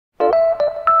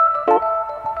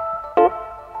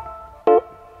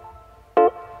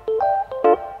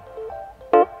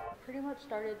much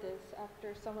started this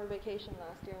after summer vacation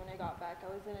last year when I got back.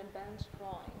 I was in advanced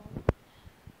drawing.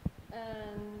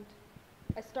 And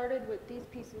I started with these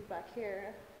pieces back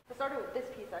here. I started with this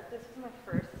piece. This is my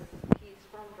first piece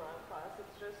from drawing class.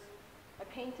 It's just, I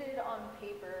painted on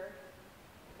paper,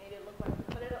 made it look like,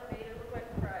 made it look like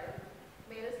fries,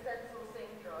 made a stencil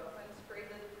saying drugs, and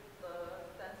sprayed the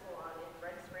stencil on in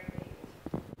red spray paint.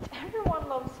 Everyone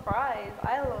loves fries.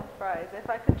 I love fries. If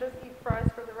I could just eat fries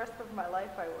for the rest of my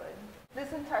life, I would.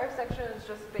 This entire section is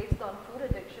just based on food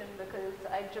addiction because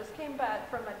I just came back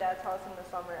from my dad's house in the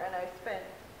summer and I spent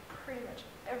pretty much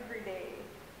every day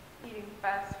eating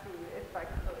fast food if I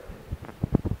could.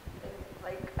 And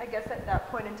like, I guess at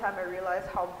that point in time I realized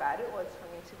how bad it was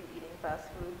for me to be eating fast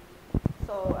food.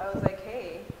 So I was like,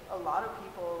 hey, a lot of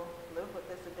people live with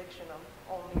this addiction of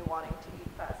only wanting to eat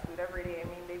fast food every day. I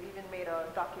mean, they've even made a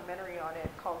documentary on it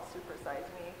called Super Size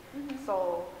Me.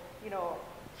 So, you know,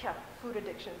 yeah, food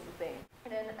addiction's the thing.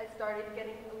 And then I started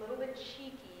getting a little bit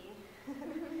cheeky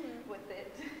with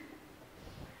it.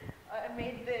 I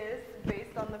made this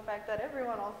based on the fact that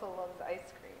everyone also loves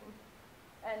ice cream.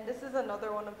 And this is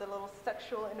another one of the little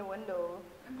sexual innuendo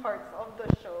parts of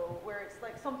the show where it's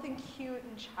like something cute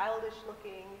and childish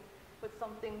looking with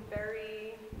something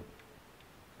very,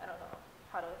 I don't know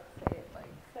how to say it, like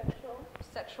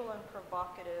sexual and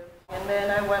provocative. And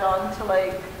then I went on to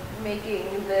like making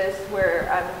this where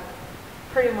I'm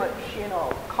pretty much, you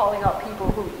know, calling out people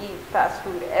who eat fast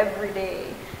food every day.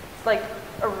 It's like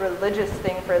a religious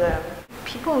thing for them.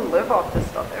 People live off this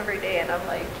stuff every day and I'm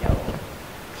like, yo,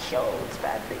 it's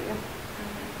bad for you.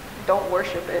 Don't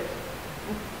worship it,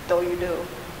 though you do.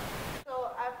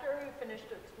 So after we finished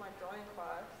my drawing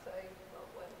class, I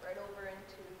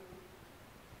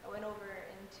went over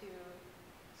into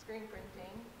screen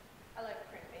printing. I like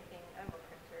printmaking. I'm a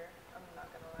printer. I'm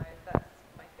not gonna lie, that's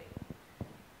my thing.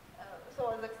 So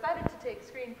I was excited to take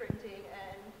screen printing,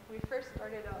 and we first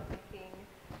started out making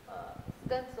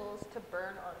stencils to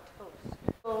burn on toast.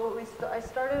 So I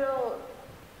started out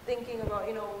thinking about,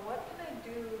 you know, what can I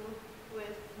do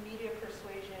with media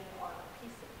persuasion on a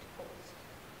piece of toast?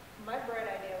 My bright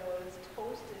idea was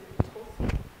toast is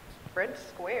toasty. Bread's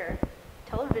square.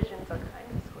 Televisions are kind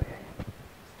of square.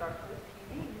 Start with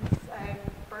TVs. I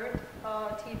burnt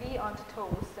TV onto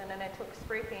toast, and then I took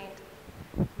spray paint,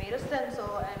 made a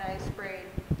stencil, and I sprayed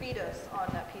fetus on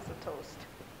that piece of toast.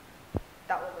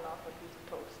 That was an awful piece of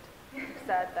toast.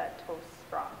 Sad that toast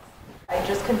rocks. I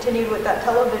just continued with that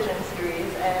television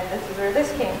series, and this is where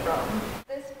this came from.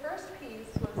 This first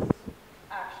piece was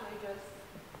actually just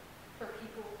for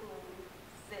people who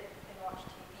sit and watch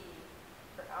TV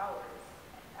for hours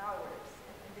and hours,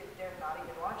 and they're not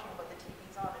even watching, but the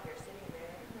TV's on and they're sitting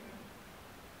there.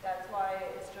 That's why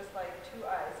it's just like two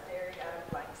eyes staring at a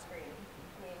blank screen.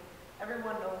 I mean,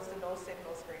 everyone knows the no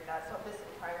signal screen. That's what this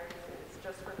entire piece is,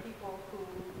 just for people who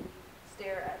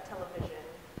stare at television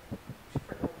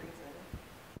for no reason.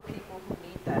 People who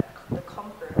need the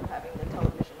comfort of having the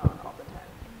television on all the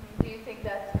time. Do you think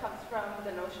that comes from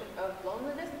the notion of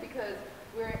loneliness? Because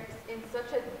we're in such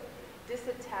a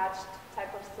disattached type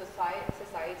of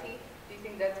society. Do you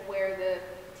think that's where the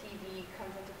TV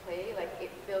comes into play? Like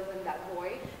it fills in that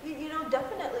void? You know,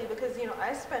 definitely, because, you know,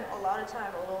 I spent a lot of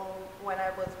time alone when I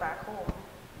was back home.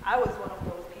 I was one of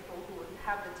those people who would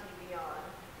have the TV on,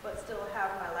 but still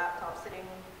have my laptop sitting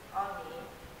on me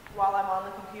while I'm on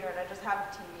the computer, and I just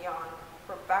have the TV on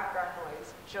for background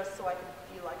noise, just so I can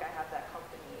feel like I have that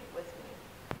company with me.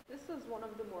 This was one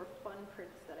of the more fun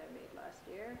prints that I made last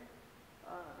year.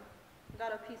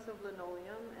 Got a piece of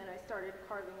linoleum, and I started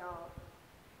carving out.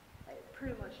 I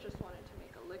pretty much just wanted to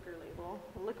make a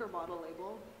liquor bottle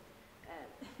label, and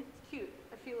it's cute.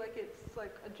 I feel like it's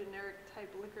like a generic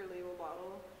type liquor label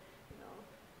bottle, you know,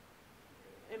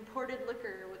 imported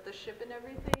liquor with the ship and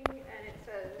everything, and it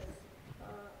says,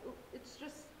 it's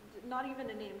just not even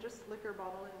a name, just liquor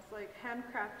bottle, and it's like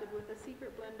handcrafted with a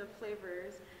secret blend of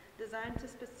flavors designed to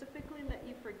specifically let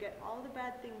you forget all the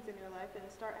bad things in your life and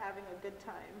start having a good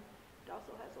time. It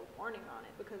also has a warning on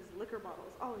it because liquor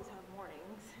bottles always have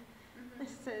warnings. It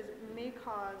says, may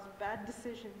cause bad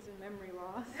decisions and memory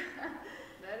loss.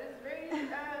 That is very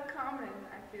common,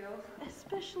 I feel.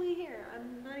 Especially here.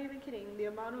 I'm not even kidding. The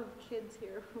amount of kids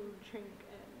here who drink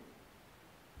and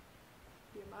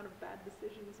the amount of bad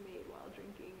decisions made while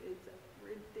drinking is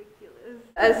ridiculous.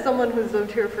 As someone who's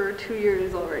lived here for 2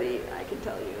 years already, I can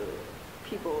tell you,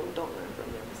 people don't learn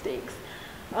from their mistakes.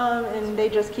 And they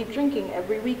just keep drinking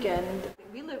every weekend.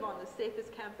 We live on the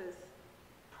safest campus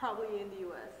probably in the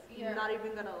US. Yeah. Not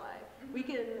even gonna lie. We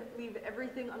can leave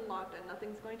everything unlocked and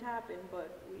nothing's going to happen,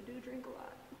 but we do drink a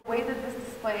lot. The way that this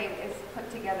display is put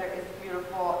together is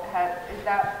beautiful. Is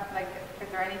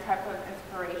there any type of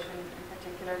inspiration in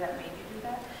particular that made you do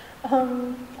that?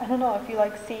 I don't know if you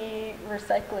like see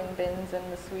recycling bins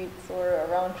in the suites or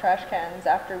around trash cans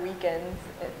after weekends,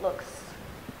 it looks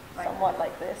somewhat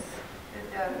like this.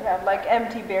 It does. You have like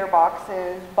empty beer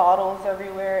boxes, bottles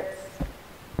everywhere. It's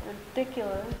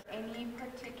ridiculous. Any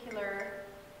particular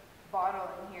bottle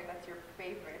in here that's your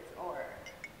favorite, or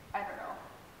I don't know,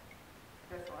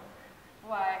 this one?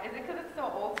 Why? Is it because it's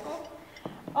so old school?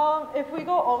 If we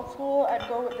go old school, I'd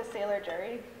go with the Sailor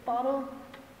Jerry bottle.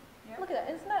 Yep. Look at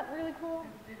that, isn't that really cool?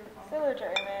 It's beautiful. Sailor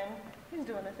Jerry, man, he's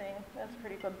doing a thing. That's a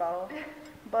pretty good bottle.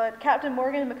 But Captain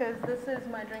Morgan, because this is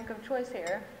my drink of choice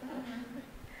here.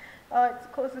 It's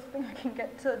the closest thing I can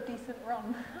get to decent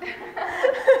rum.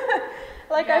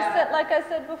 Like I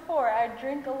said before, I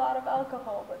drink a lot of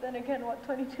alcohol, but then again, what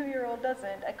 22-year-old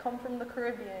doesn't? I come from the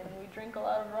Caribbean. We drink a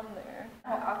lot of rum there.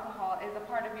 Alcohol is a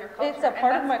part of your culture. It's a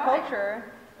part of my fine.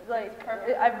 culture. Like,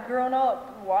 I've grown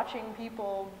up watching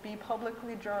people be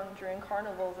publicly drunk during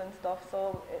carnivals and stuff,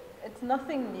 so it's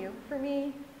nothing new for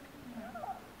me.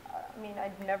 I mean, I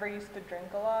never used to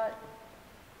drink a lot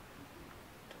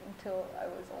until I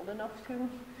was old enough to.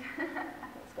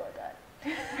 Let's go with that.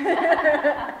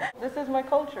 This is my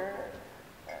culture,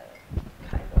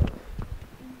 kind of.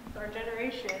 It's our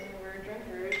generation, we're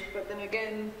drinkers, but then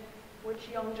again, which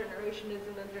young generation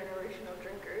isn't a generation of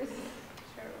drinkers?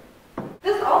 True.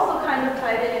 This also kind of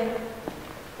tied in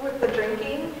with the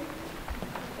drinking.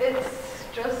 It's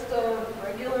just a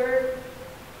regular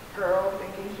girl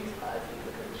thinking she's classy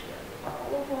because she has a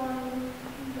bottle of wine,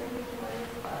 drinking wine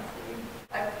is classy.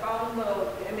 I found the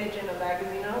image in a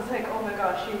magazine and I was like, oh my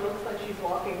gosh, she looks like she's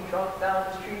walking drunk down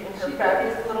the street in her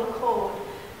fabulous little coat,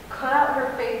 cut out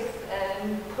her face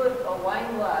and put a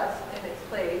wine glass in its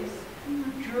place,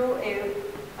 drew a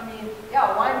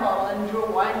wine bottle and drew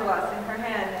a wine glass in her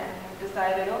hand and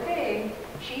decided, okay,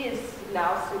 she is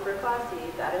now super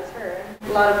classy, that is her.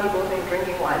 A lot of people think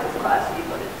drinking wine is classy,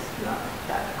 but it's not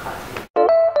that classy.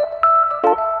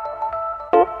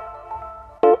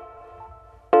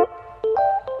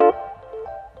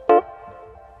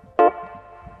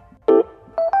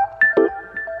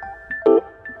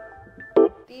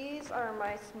 These are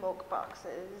my smoke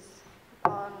boxes.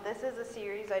 This is a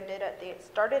series I did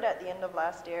started at the end of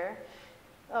last year,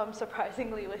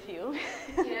 surprisingly with you.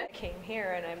 Yeah. I came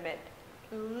here and I met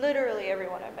literally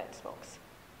everyone I met smokes.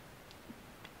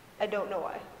 I don't know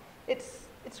why. It's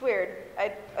weird.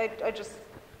 I just,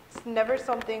 it's never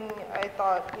something I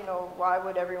thought, why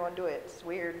would everyone do it? It's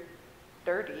weird,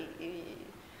 dirty.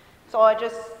 So I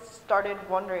just started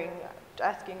wondering,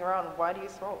 asking around, why do you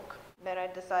smoke? Then I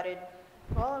decided,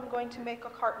 well, I'm going to make a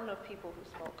carton of people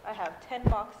who smoke. I have 10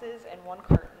 boxes and 1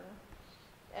 carton.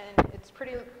 And it's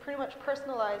pretty much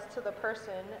personalized to the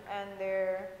person and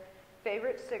their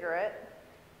favorite cigarette,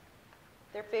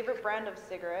 their favorite brand of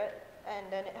cigarette,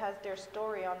 and then it has their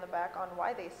story on the back on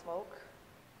why they smoke.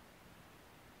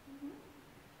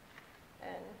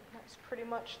 And that's pretty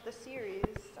much the series.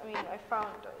 I mean, I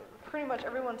found pretty much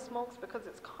everyone smokes because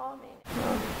it's calming.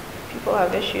 People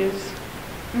have issues.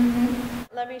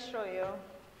 Let me show you.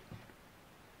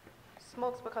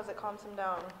 Smokes because it calms them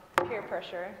down. Peer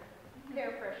pressure.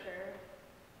 Peer pressure.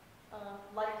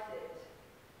 Likes it.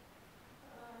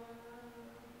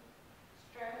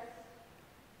 Stress.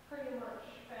 Pretty much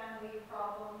family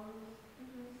problems.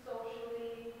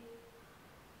 Socially.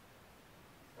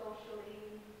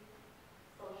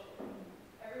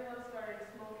 Everyone started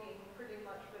smoking pretty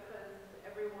much because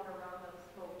everyone around them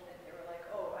smoked and they were like,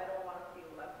 oh, I don't want to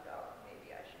feel left out.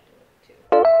 Maybe I should do it too.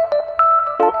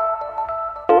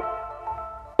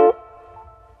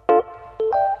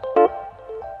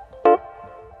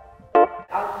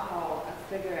 Alcohol and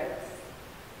cigarettes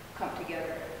come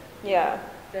together. Yeah.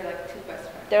 They're like two best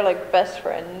friends. They're like best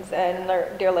friends, and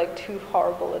they're like two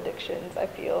horrible addictions, I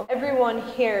feel. Everyone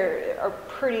here are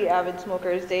pretty avid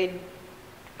smokers. They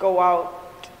go out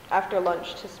after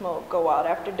lunch to smoke, go out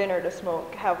after dinner to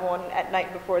smoke, have one at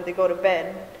night before they go to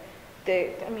bed.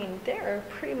 They're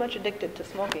pretty much addicted to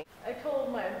smoking. I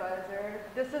told my advisor,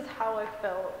 this is how I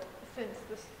felt since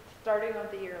the starting of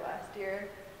the year last year.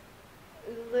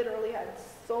 Literally had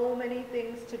so many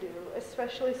things to do,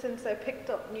 especially since I picked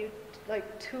up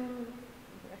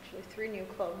three new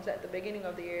clubs at the beginning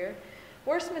of the year.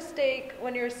 Worst mistake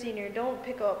when you're a senior, don't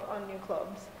pick up on new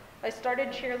clubs. I started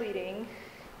cheerleading.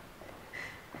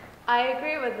 I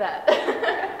agree with that.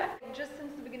 Just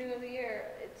since the beginning of the year,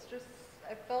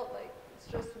 I felt like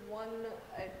It's just one,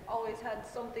 I always had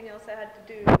something else I had to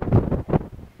do.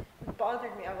 It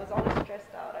bothered me. I was always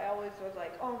stressed out. I always was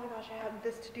like, oh my gosh, I have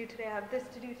this to do today, I have this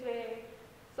to do today.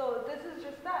 So this is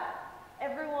just that.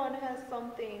 Everyone has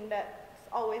something that's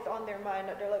always on their mind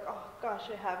that they're like, oh gosh,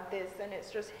 I have this, and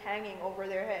it's just hanging over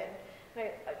their head.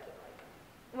 And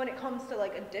when it comes to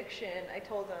like addiction, I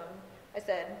told them, I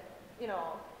said, you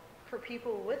know, for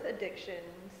people with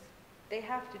addictions, they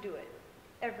have to do it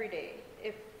every day.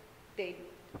 If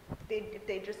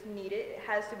they just need it, it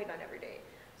has to be done every day.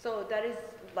 So that is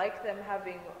like them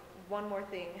having one more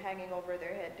thing hanging over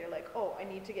their head. They're like, oh, I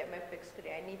need to get my fix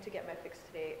today. I need to get my fix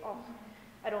today. Oh,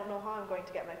 I don't know how I'm going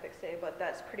to get my fix today, but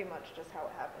that's pretty much just how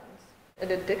it happens. An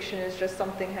addiction is just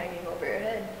something hanging over your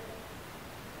head.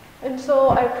 And so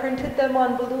I printed them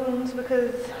on balloons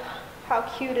because how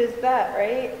cute is that,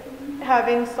 right?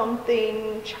 Having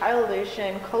something childish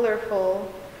and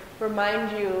colorful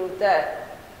remind you that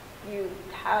you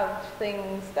have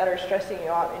things that are stressing you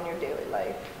out in your daily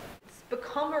life. It's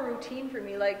become a routine for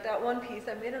me. Like that one piece,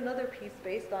 I made another piece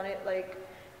based on it. Like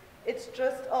it's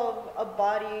just of a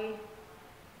body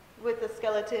with a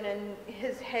skeleton and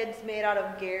his head's made out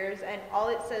of gears, and all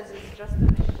it says is just a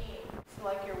machine. It's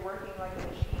like you're working like a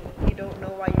machine. You don't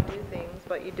know why you do things,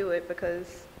 but you do it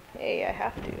because, hey, I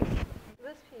have to.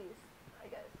 This piece, I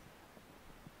guess,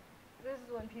 this is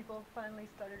when people finally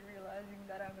started realizing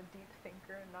that I'm a deep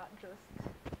thinker and not just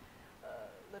a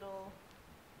little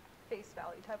face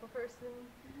value type of person.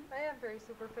 I am very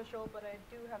superficial, but I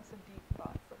do have some deep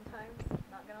thoughts sometimes,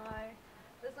 not gonna lie.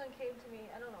 This one came to me,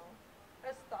 I don't know.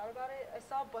 I just thought about it. I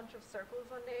saw a bunch of circles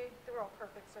one day. They were all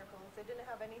perfect circles. They didn't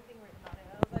have anything written on it.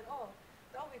 I was like, oh,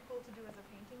 that would be cool to do as a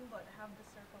painting, but have the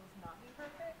circles not be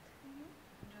perfect.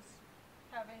 Just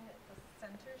having the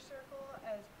center circle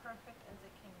as perfect as it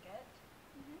can get,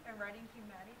 and writing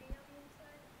humanity on the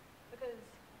inside. Because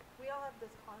we all have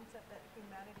this concept that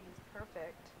humanity is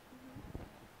perfect,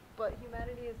 but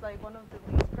humanity is like one of the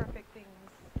least perfect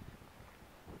things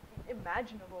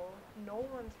imaginable. No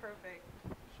one's perfect.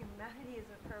 Humanity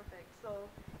isn't perfect. So,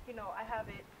 you know, I have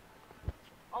it,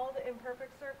 all the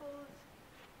imperfect circles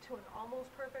to an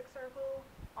almost perfect circle,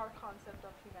 our concept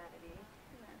of humanity.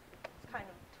 It's kind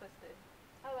of twisted.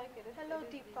 I like it. Hello,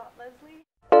 deep thought, Leslie.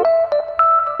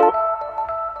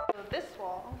 So this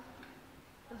wall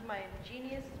was my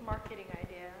genius marketing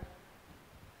idea.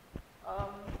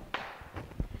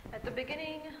 At the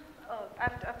beginning of,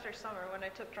 after summer, when I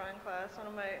took drawing class,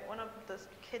 one of the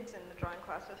kids in the drawing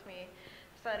class with me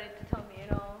decided to tell me, you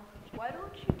know, why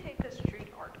don't you take a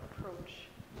street art approach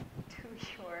to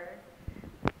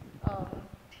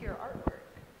your artwork?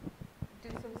 Do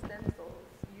some stencils,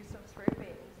 use some spray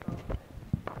paint and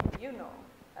stuff. You know,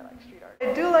 I like street art.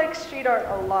 I do like street art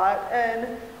a lot,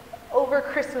 and over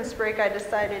Christmas break I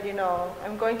decided, you know,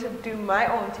 I'm going to do my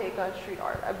own take on street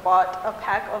art. I bought a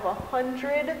pack of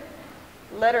 100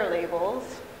 letter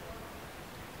labels.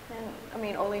 And I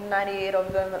mean, only 98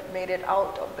 of them made it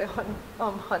out of the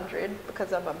 100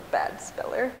 because I'm a bad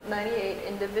speller. 98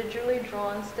 individually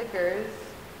drawn stickers,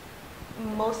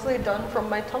 mostly done from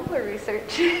my Tumblr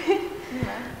research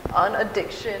on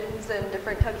addictions and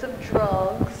different types of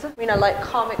drugs. I mean, I like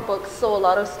comic books, so a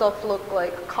lot of stuff looked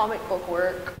like comic book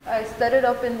work. I set it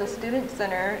up in the student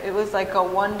center. It was like a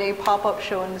one-day pop-up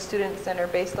show in the student center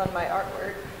based on my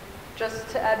artwork, just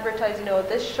to advertise, you know,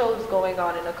 this show's going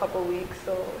on in a couple weeks,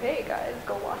 so hey guys,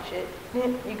 go watch it.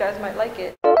 You guys might like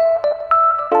it.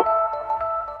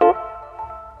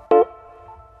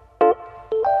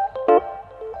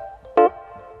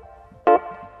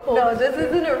 No, this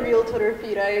isn't a real Twitter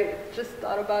feed. I just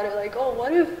thought about it like, oh,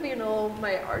 what if, you know,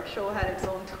 my art show had its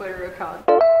own Twitter account?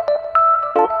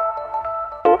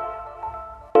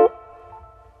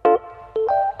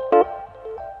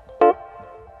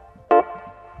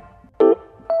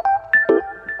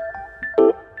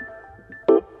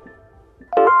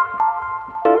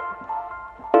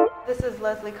 This is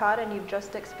Lesley Codd, and you've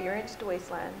just experienced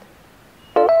Wasteland.